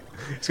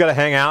 He's got to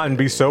hang out and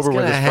be sober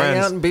with his friends. Hang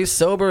out and be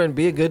sober and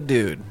be a good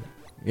dude.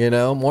 You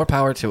know, more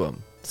power to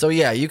him. So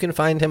yeah, you can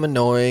find him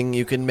annoying.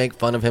 You can make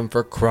fun of him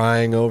for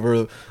crying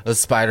over a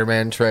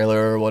Spider-Man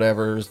trailer or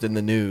whatever's in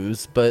the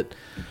news. But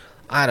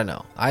I don't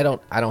know. I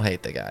don't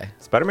hate the guy.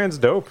 Spider-Man's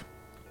dope.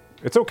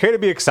 It's okay to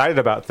be excited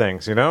about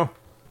things, you know?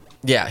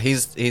 Yeah,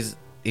 he's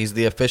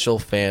the official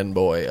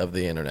fanboy of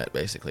the internet,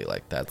 basically.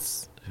 Like,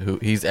 that's who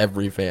he's.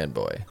 Every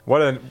fanboy.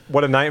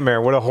 What a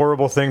nightmare! What a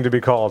horrible thing to be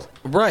called.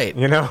 Right.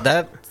 You know,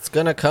 that's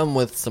gonna come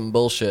with some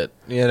bullshit.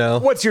 You know.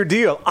 What's your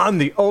deal? I'm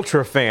the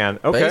ultra fan.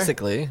 Okay.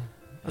 Basically.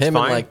 That's Him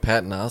fine. and like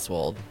Patton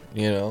Oswalt,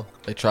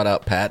 they trot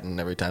out Patton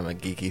every time a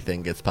geeky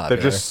thing gets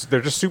popular.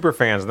 They're just super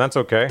fans, and that's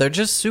okay. They're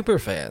just super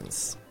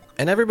fans,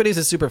 and everybody's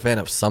a super fan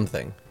of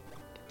something.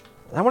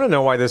 I want to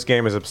know why this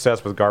game is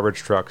obsessed with garbage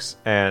trucks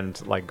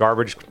and like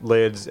garbage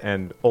lids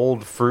and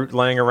old fruit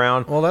laying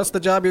around. Well, that's the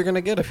job you're gonna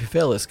get if you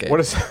fail this game. What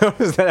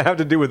does that have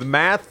to do with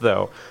math,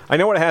 though? I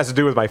know what it has to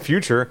do with my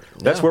future.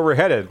 That's Yeah. where we're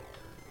headed.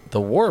 The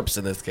warps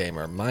in this game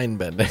are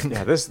mind-bending.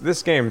 Yeah,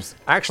 this game's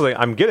actually,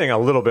 I'm getting a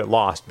little bit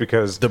lost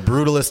because The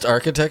brutalist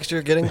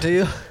architecture getting to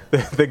you.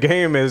 the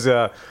game is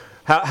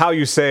how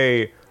you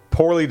say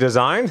poorly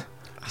designed.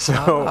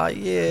 So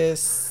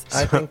Yes,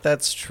 I think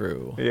that's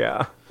true.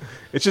 yeah,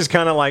 it's just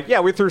kind of like,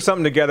 yeah, we threw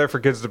something together for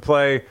kids to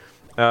play.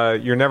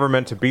 You're never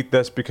meant to beat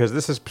this because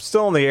this is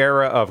still in the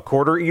era of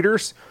quarter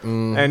eaters.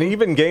 And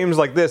even games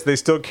like this, they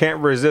still can't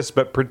resist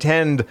but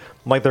pretend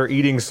like they're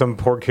eating some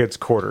poor kid's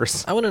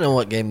quarters. I want to know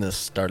what game this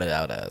started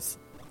out as.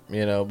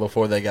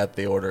 Before they got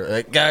the order.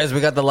 Like, guys, we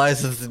got the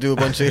license to do a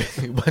bunch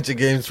of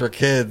games for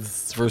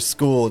kids for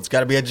school. It's got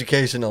to be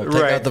educational. Take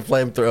Right. out the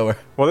flamethrower.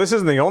 Well, this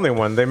isn't the only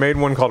one. They made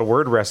one called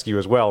Word Rescue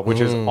as well,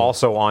 which is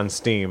also on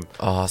Steam.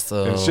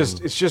 Awesome. It's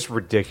just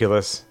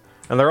ridiculous.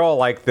 And they're all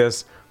like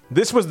this.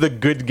 This was the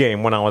good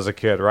game when I was a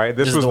kid, right?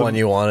 This This is was the one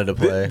you wanted to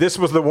play. This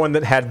was the one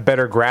that had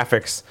better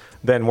graphics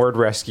than Word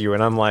Rescue,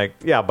 and I'm like,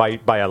 yeah,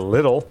 by a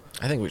little.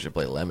 I think we should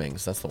play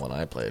Lemmings. That's the one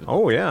I played.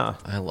 Oh yeah.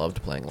 I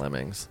loved playing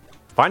Lemmings.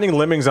 Finding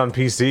Lemmings on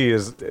PC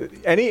is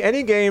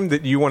any game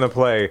that you want to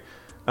play.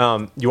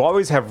 You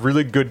always have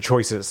really good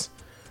choices.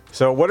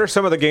 So, what are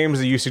some of the games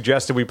that you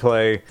suggested we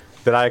play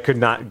that I could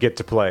not get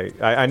to play?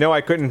 I know I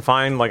couldn't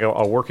find like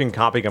a working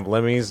copy of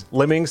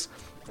Lemmings.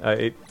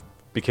 It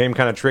became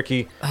kind of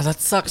tricky. Oh, that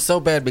sucks so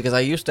bad because I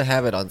used to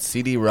have it on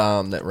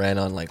CD-ROM that ran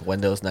on like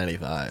Windows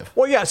 95.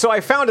 Well, yeah. So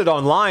I found it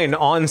online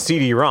on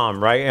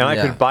CD-ROM, right? And I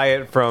Yeah. could buy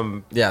it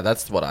from Yeah,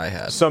 that's what I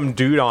had. some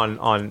dude on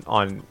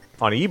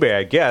eBay,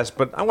 I guess.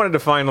 But I wanted to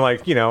find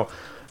like an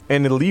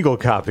illegal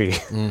copy.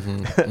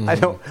 I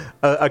don't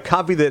a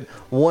copy that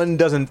one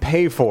doesn't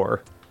pay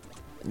for.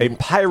 A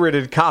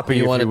pirated copy,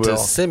 You if wanted you to will.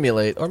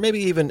 simulate or maybe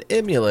even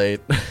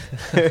emulate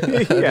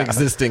an Yeah.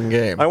 existing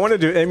game. I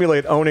wanted to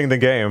emulate owning the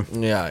game.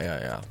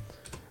 Yeah.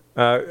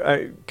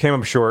 I came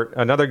up short.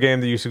 Another game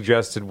that you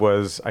suggested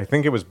was, I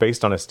think it was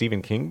based on a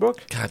Stephen King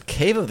book. God,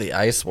 Cave of the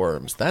Ice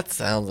Worms. That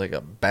sounds like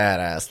a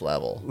badass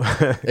level.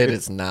 It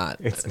is not.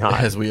 It's not.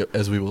 As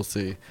we will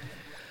see.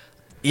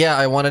 Yeah,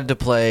 I wanted to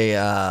play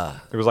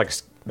It was like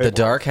The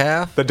Dark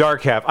Half. The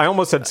Dark Half. I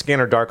almost said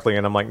Scanner Darkly,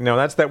 and I'm like, no,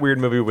 that's that weird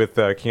movie with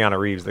Keanu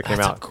Reeves that came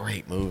That's out. a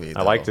great movie.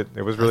 I liked it.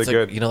 It was really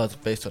good. That's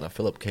based on a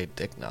Philip K.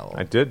 Dick novel.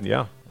 I did,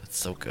 yeah. It's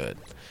so good.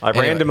 I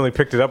Anyway, randomly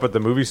picked it up at the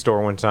movie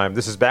store one time.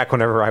 This is back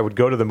whenever I would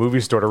go to the movie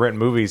store to rent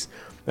movies.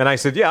 And I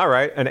said, yeah, all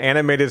right, an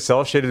animated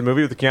cel-shaded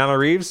movie with Keanu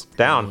Reeves?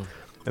 Down.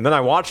 And then I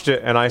watched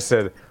it, and I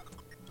said,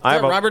 I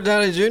have a... Robert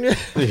Downey Jr.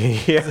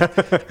 yeah.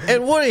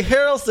 and Woody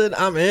Harrelson.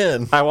 I'm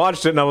in. I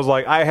watched it, and I was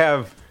like, I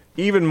have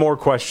even more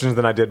questions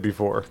than I did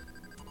before.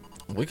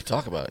 We could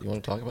talk about it. You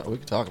want to talk about it? We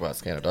could talk about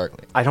Scanner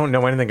Darkly. I don't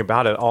know anything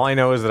about it. All I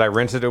know is that I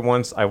rented it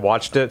once, I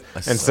watched it,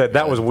 That's and so said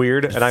that good. was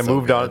weird, and I so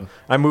moved good. on.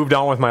 I moved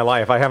on with my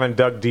life. I haven't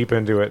dug deep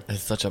into it.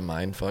 It's such a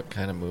mindfuck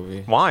kind of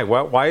movie. Why?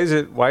 Why is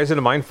it a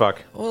mindfuck?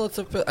 Well,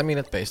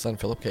 it's based on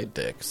Philip K.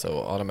 Dick, so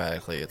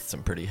automatically it's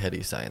some pretty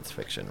heady science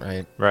fiction,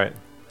 right? Right.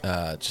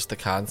 Just the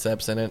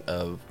concepts in it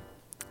of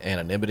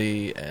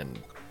anonymity and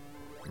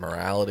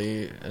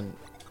morality, and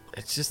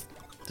it's just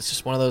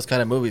one of those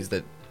kind of movies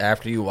that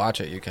after you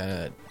watch it, you kind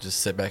of just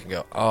sit back and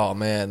go, "Oh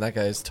man, that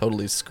guy's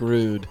totally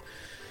screwed."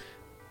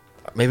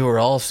 Maybe we're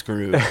all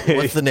screwed.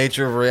 What's the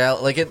nature of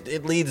reality? Like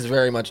it leads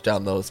very much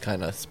down those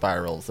kind of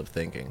spirals of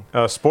thinking.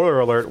 Spoiler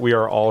alert: we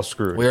are all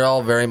screwed. We're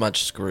all very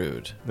much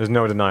screwed. There's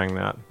no denying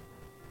that.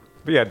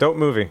 But yeah, dope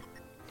movie.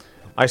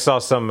 I saw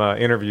some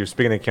interview.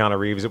 Speaking of Keanu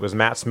Reeves, it was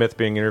Matt Smith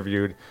being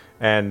interviewed,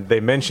 and they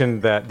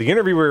mentioned that the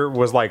interviewer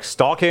was like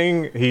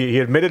stalking. He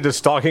admitted to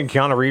stalking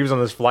Keanu Reeves on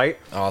this flight.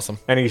 Awesome.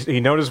 And he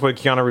noticed what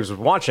Keanu Reeves was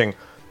watching,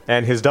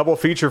 and his double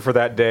feature for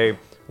that day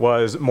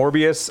was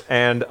Morbius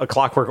and A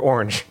Clockwork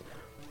Orange.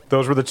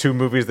 Those were the two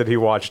movies that he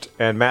watched,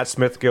 and Matt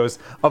Smith goes,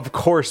 of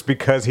course,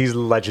 because he's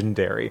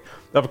legendary.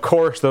 Of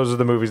course, those are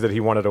the movies that he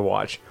wanted to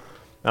watch.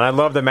 And I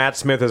love that Matt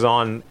Smith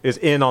is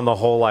in on the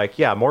whole, like,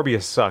 yeah,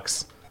 Morbius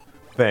sucks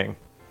thing.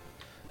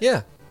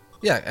 Yeah.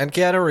 And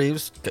Keanu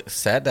Reeves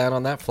sat down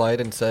on that flight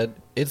and said,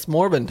 "It's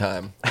Morbin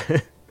time,"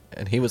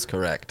 and he was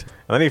correct.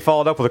 And then he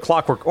followed up with A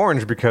Clockwork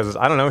Orange because,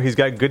 I don't know, he's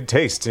got good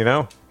taste, you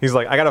know? He's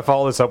like, I got to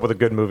follow this up with a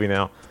good movie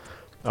now.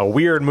 A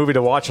weird movie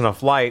to watch on a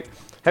flight.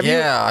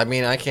 I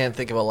mean, I can't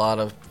think of a lot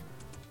of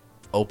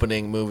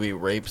opening movie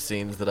rape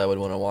scenes that I would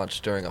want to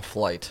watch during a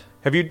flight.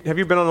 Have you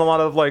been on a lot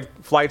of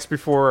like flights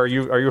before? Are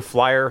you a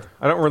flyer?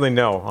 I don't really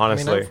know,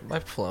 honestly. I mean,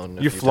 I've flown.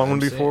 You've flown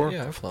times. before?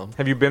 Yeah, I've flown.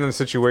 Have you been in a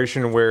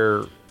situation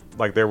where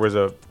like there was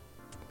a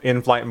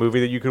in-flight movie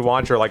that you could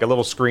watch, or like a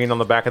little screen on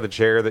the back of the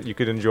chair that you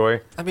could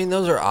enjoy? I mean,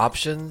 those are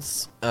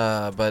options,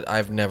 but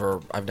I've never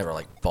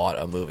like bought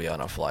a movie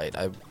on a flight.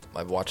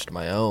 I've watched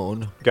my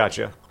own.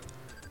 Gotcha.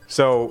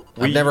 So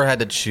I've never had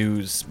to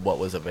choose what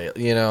was available.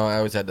 You know, I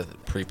always had to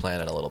pre-plan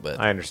it a little bit.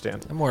 I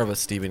understand. I'm more of a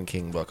Stephen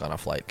King book on a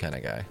flight kind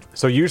of guy.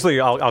 So usually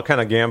I'll kind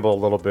of gamble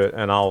a little bit,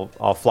 and I'll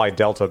fly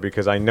Delta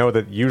because I know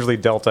that usually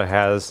Delta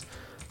has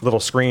little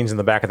screens in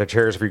the back of the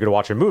chairs for you to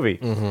watch a movie.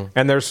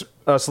 And there's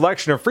a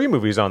selection of free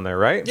movies on there,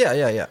 right?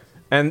 Yeah.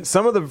 And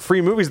some of the free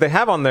movies they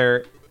have on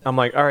there, I'm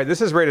like, all right, this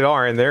is rated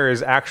R, and there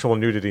is actual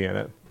nudity in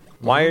it.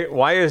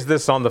 Why is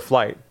this on the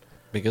flight?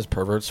 Because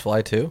perverts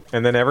fly too.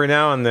 And then every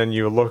now and then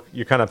you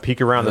kind of peek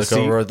around the Look seat.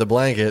 over at the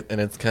blanket, and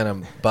it's kind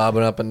of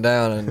bobbing up and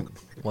down, and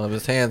one of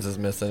his hands is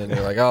missing, and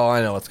you're like, oh, I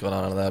know what's going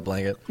on under that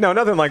blanket. No,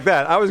 nothing like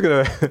that. I was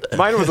going to...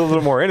 Mine was a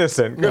little more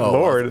innocent. Good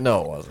Lord.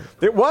 No, it wasn't.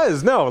 It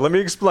was. No, let me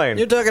explain.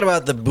 You're talking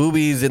about the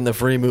boobies in the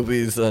free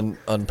movies on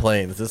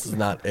planes. This is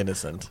not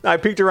innocent. I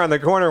peeked around the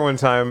corner one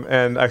time,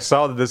 and I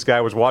saw that this guy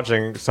was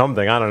watching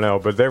something. I don't know,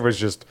 but there was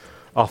just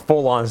a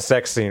full-on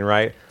sex scene,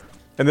 right?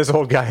 And this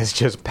old guy is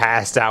just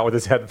passed out with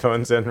his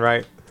headphones in,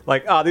 right?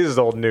 Like, this is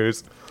old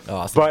news.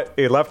 Awesome. But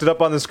he left it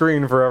up on the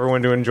screen for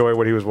everyone to enjoy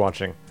what he was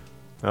watching.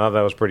 That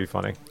was pretty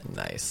funny.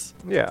 Nice.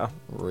 Yeah.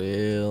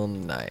 Real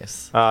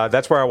nice.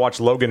 That's where I watched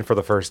Logan for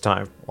the first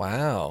time.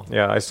 Wow.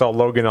 Yeah, I saw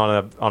Logan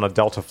on a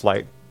Delta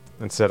flight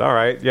and said, all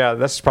right, yeah,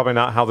 that's probably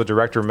not how the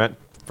director meant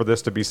for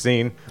this to be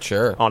seen.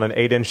 Sure. On an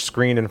 8-inch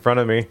screen in front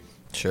of me.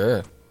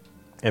 Sure.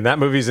 And that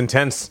movie's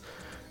intense.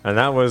 And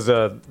that was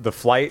the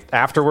flight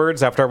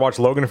afterwards. After I watched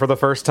Logan for the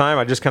first time,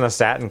 I just kind of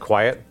sat in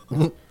quiet.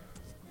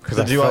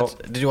 Did you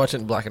watch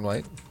it in black and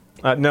white?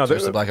 No,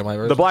 Just the black and white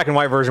version? The black and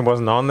white version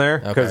wasn't on there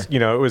because Okay.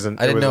 it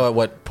wasn't. I didn't know at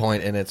what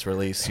point in its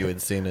release you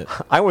had seen it.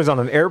 I was on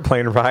an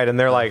airplane ride, and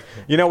they're like,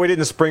 we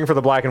didn't spring for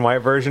the black and white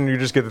version. You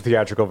just get the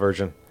theatrical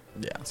version.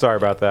 Yeah. Sorry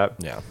about that.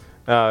 Yeah.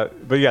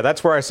 But yeah,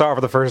 that's where I saw it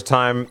for the first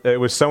time. It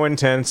was so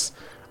intense.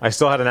 I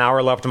still had an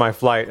hour left of my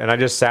flight, and I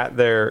just sat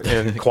there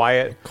in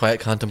quiet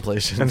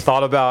Contemplation. and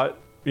thought about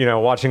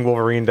watching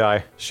Wolverine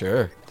die.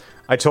 Sure.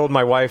 I told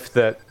my wife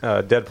that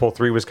Deadpool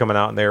 3 was coming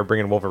out, and they were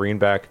bringing Wolverine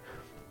back,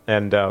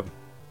 and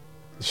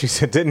she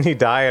said, "Didn't he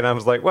die?" And I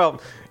was like,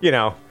 "Well,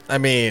 I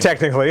mean,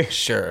 technically,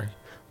 sure.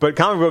 but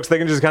comic books, they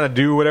can just kind of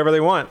do whatever they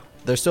want."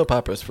 They're still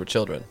poppers for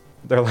children.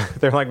 They're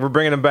like, "We're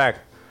bringing him back."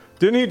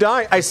 Didn't he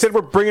die? I said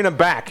we're bringing him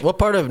back. What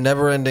part of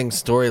never-ending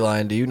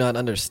storyline do you not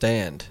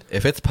understand?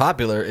 If it's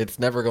popular, it's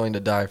never going to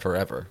die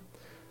forever.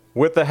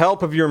 With the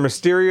help of your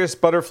mysterious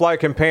butterfly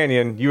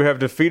companion, you have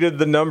defeated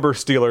the number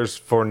stealers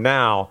for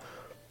now.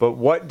 But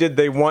what did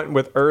they want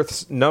with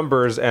Earth's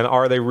numbers, and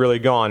are they really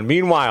gone?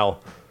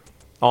 Meanwhile,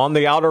 on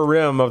the outer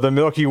rim of the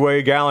Milky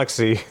Way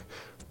galaxy,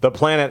 the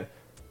planet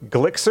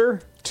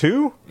Glixer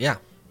 2 Yeah.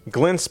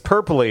 glints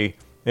purpley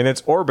in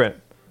its orbit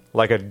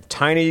like a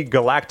tiny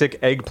galactic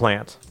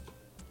eggplant.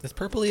 Is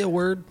purpley a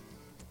word?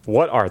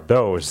 What are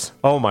those?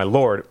 Oh my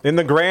lord. In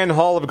the Grand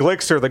Hall of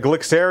Glixer, the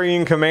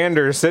Glixerian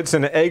commander sits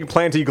in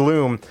eggplanty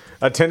gloom,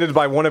 attended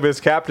by one of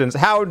his captains.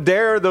 How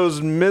dare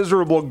those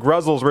miserable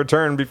Gruzzles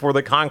return before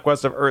the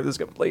conquest of Earth is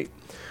complete?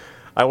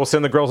 I will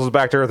send the Gruzzles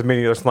back to Earth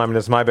immediately,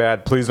 Sliminess. My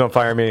bad. Please don't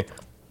fire me.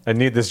 I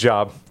need this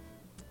job.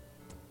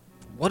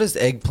 What is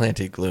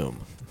eggplanty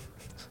gloom?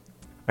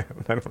 I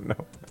don't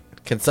know.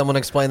 Can someone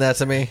explain that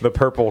to me? The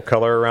purple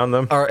color around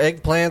them. Are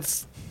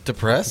eggplants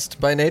depressed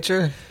by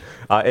nature?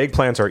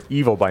 Eggplants are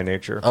evil by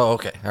nature. Oh,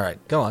 okay. All right.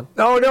 Go on.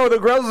 Oh no, the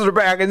Gruzzles are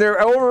back and they're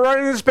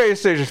overrunning the space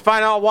station.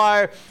 Find out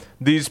why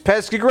these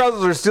pesky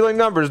Gruzzles are stealing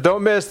numbers.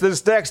 Don't miss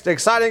this next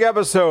exciting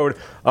episode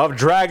of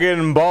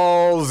Dragon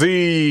Ball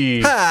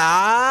Z.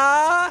 Ah!